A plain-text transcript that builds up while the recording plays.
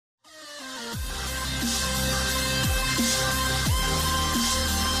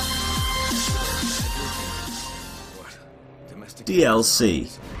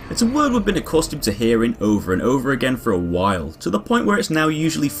DLC. It's a word we've been accustomed to hearing over and over again for a while, to the point where it's now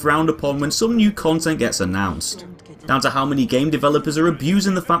usually frowned upon when some new content gets announced. Down to how many game developers are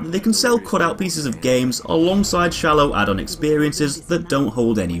abusing the fact that they can sell cut-out pieces of games alongside shallow add-on experiences that don't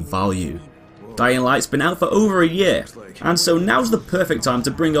hold any value. Dying Light's been out for over a year, and so now's the perfect time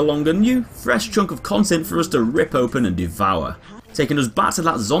to bring along a new, fresh chunk of content for us to rip open and devour, taking us back to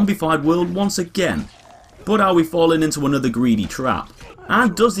that zombified world once again. But are we falling into another greedy trap?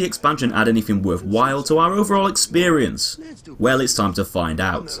 And does the expansion add anything worthwhile to our overall experience? Well, it's time to find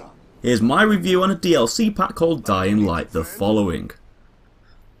out. Here's my review on a DLC pack called Dying Light the following.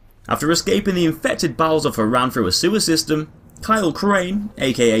 After escaping the infected bowels of Haran through a sewer system, Krale,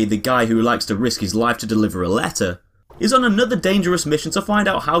 aka the guy who likes to risk his life to deliver a letter, is on another dangerous mission to find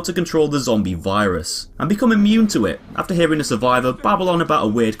out how to control the zombie virus, and become immune to it after hearing a survivor babble on about a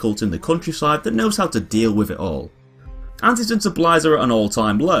weird cult in the countryside that knows how to deal with it all. Antigen supplies are at an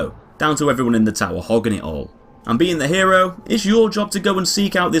all-time low, down to everyone in the tower hogging it all. And being the hero, it's your job to go and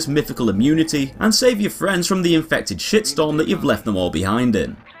seek out this mythical immunity and save your friends from the infected shitstorm that you've left them all behind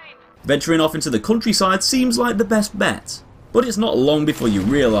in. Venturing off into the countryside seems like the best bet, but it's not long before you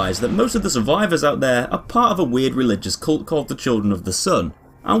realise that most of the survivors out there are part of a weird religious cult called the Children of the Sun,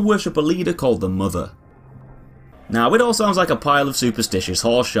 and worship a leader called the Mother. Now, it all sounds like a pile of superstitious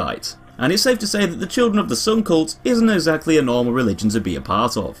horseshite, and it's safe to say that the Children of the Sun cult isn't exactly a normal religion to be a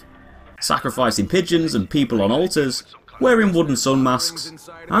part of. Sacrificing pigeons and people on altars, wearing wooden sun masks,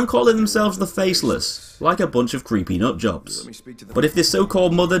 and calling themselves the Faceless, like a bunch of creepy nutjobs. But if this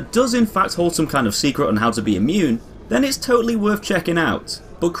so-called mother does in fact hold some kind of secret on how to be immune, then it's totally worth checking out,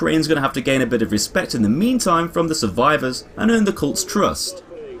 but Crane's going to have to gain a bit of respect in the meantime from the survivors and earn the cult's trust.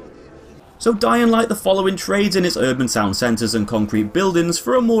 So Dying Light the following trades in its urban town centres and concrete buildings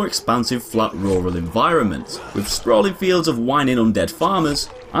for a more expansive flat rural environment, with sprawling fields of whining undead farmers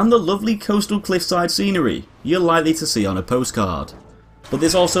and the lovely coastal cliffside scenery you're likely to see on a postcard. But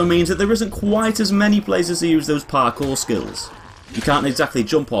this also means that there isn't quite as many places to use those parkour skills. You can't exactly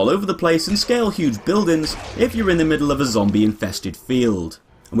jump all over the place and scale huge buildings if you're in the middle of a zombie infested field.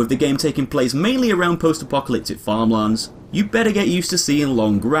 And with the game taking place mainly around post-apocalyptic farmlands, you better get used to seeing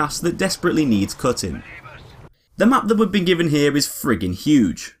long grass that desperately needs cutting. The map that we've been given here is friggin'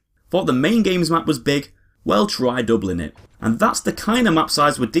 huge. Thought the main game's map was big? Well, try doubling it. And that's the kind of map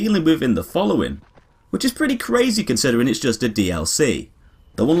size we're dealing with in the following, which is pretty crazy considering it's just a DLC.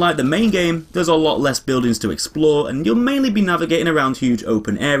 Though unlike the main game, there's a lot less buildings to explore and you'll mainly be navigating around huge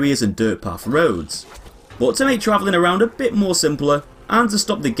open areas and dirt path roads. But to make travelling around a bit more simpler, and to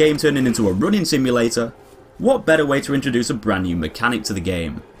stop the game turning into a running simulator, what better way to introduce a brand new mechanic to the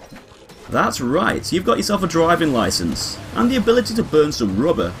game? That's right, you've got yourself a driving licence, and the ability to burn some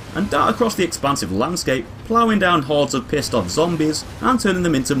rubber and dart across the expansive landscape, ploughing down hordes of pissed off zombies and turning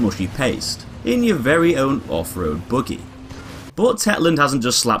them into mushy paste, in your very own off-road buggy. But Techland hasn't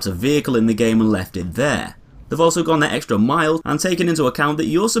just slapped a vehicle in the game and left it there. They've also gone that extra mile and taken into account that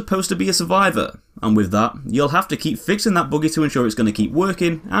you're supposed to be a survivor, and with that, you'll have to keep fixing that buggy to ensure it's going to keep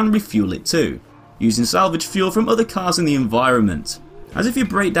working and refuel it too, using salvage fuel from other cars in the environment. As if you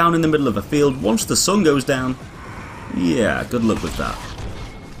break down in the middle of a field once the sun goes down, yeah, good luck with that.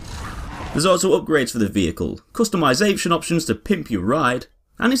 There's also upgrades for the vehicle, customization options to pimp your ride,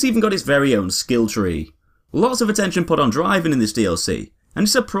 and it's even got its very own skill tree. Lots of attention put on driving in this DLC, and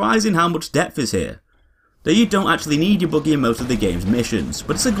it's surprising how much depth is here. Though you don't actually need your buggy in most of the game's missions,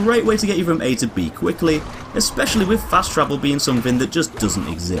 but it's a great way to get you from A to B quickly, especially with fast travel being something that just doesn't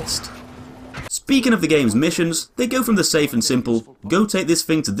exist. Speaking of the game's missions, they go from the safe and simple, go take this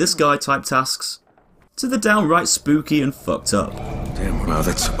thing to this guy type tasks, to the downright spooky and fucked up. Damn, well,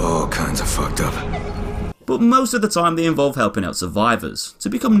 that's all kinds of fucked up. But most of the time they involve helping out survivors, to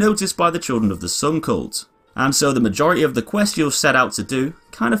become noticed by the Children of the Sun cult. And so the majority of the quests you're set out to do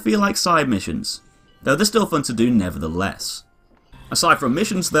kind of feel like side missions, though they're still fun to do nevertheless. Aside from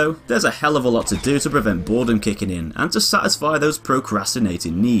missions though, there's a hell of a lot to do to prevent boredom kicking in and to satisfy those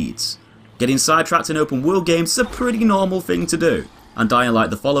procrastinating needs. Getting sidetracked in open world games is a pretty normal thing to do, and Dying Light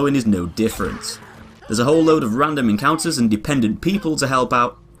the following is no different. There's a whole load of random encounters and dependent people to help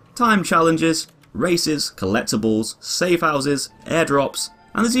out, time challenges, races, collectibles, safe houses, airdrops,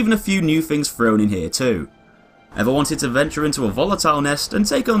 and there's even a few new things thrown in here too. Ever wanted to venture into a volatile nest and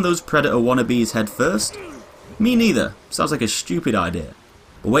take on those predator wannabes head first? Me neither, sounds like a stupid idea.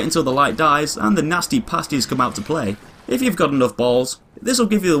 But wait until the light dies and the nasty pasties come out to play. If you've got enough balls, this will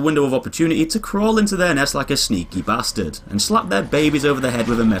give you the window of opportunity to crawl into their nest like a sneaky bastard and slap their babies over the head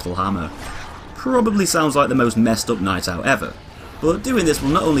with a metal hammer. Probably sounds like the most messed up night out ever, but doing this will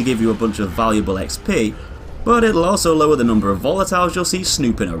not only give you a bunch of valuable XP, But it'll also lower the number of volatiles you'll see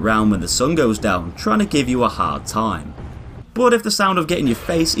snooping around when the sun goes down, trying to give you a hard time. But if the sound of getting your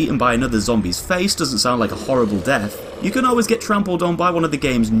face eaten by another zombie's face doesn't sound like a horrible death, you can always get trampled on by one of the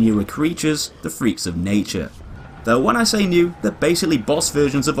game's newer creatures, the freaks of nature. Though when I say new, they're basically boss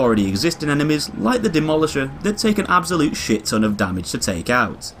versions of already existing enemies like the Demolisher that take an absolute shit ton of damage to take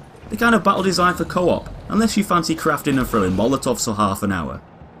out. The kind of battle designed for co-op, unless you fancy crafting and throwing molotovs for half an hour.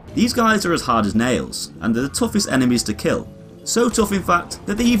 These guys are as hard as nails, and they're the toughest enemies to kill. So tough in fact,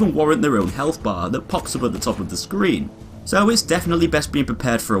 that they even warrant their own health bar that pops up at the top of the screen. So it's definitely best being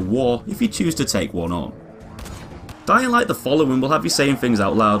prepared for a war if you choose to take one on. Dying Light the Following will have you saying things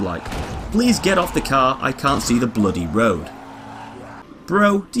out loud like, "Please get off the car, I can't see the bloody road."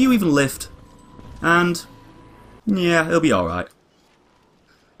 "Bro, do you even lift?" And yeah, it'll be alright.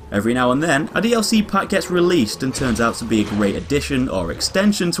 Every now and then, a DLC pack gets released and turns out to be a great addition or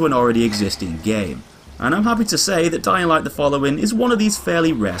extension to an already existing game. And I'm happy to say that Dying Light the Following is one of these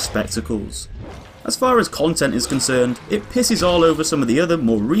fairly rare spectacles. As far as content is concerned, it pisses all over some of the other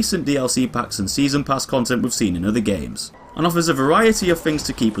more recent DLC packs and season pass content we've seen in other games, and offers a variety of things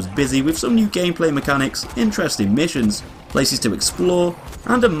to keep us busy with some new gameplay mechanics, interesting missions, places to explore,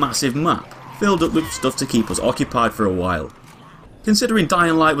 and a massive map, filled up with stuff to keep us occupied for a while. Considering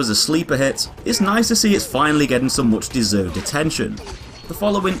Dying Light was a sleeper hit, it's nice to see it's finally getting some much deserved attention. The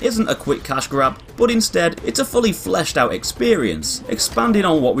Following isn't a quick cash grab, but instead it's a fully fleshed out experience, expanding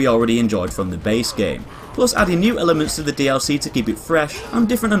on what we already enjoyed from the base game, plus adding new elements to the DLC to keep it fresh and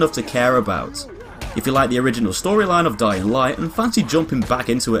different enough to care about. If you like the original storyline of Dying Light and fancy jumping back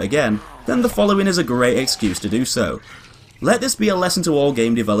into it again, then The Following is a great excuse to do so. Let this be a lesson to all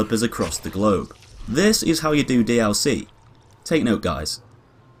game developers across the globe. This is how you do DLC. Take note, guys.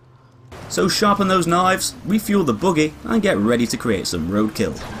 So sharpen those knives, refuel the buggy, and get ready to create some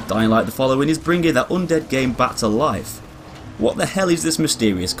roadkill. Dying Light the Following is bringing that undead game back to life. What the hell is this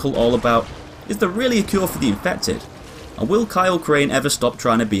mysterious cult all about? Is there really a cure for the infected? And will Kyle Crane ever stop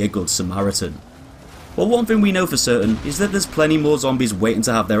trying to be a good Samaritan? Well, one thing we know for certain is that there's plenty more zombies waiting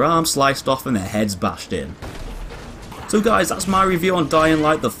to have their arms sliced off and their heads bashed in. So guys, that's my review on Dying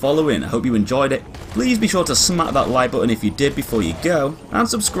Light the Following. I hope you enjoyed it. Please be sure to smack that like button if you did before you go, and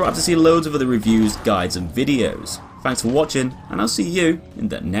subscribe to see loads of other reviews, guides and videos. Thanks for watching, and I'll see you in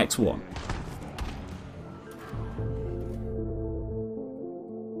the next one.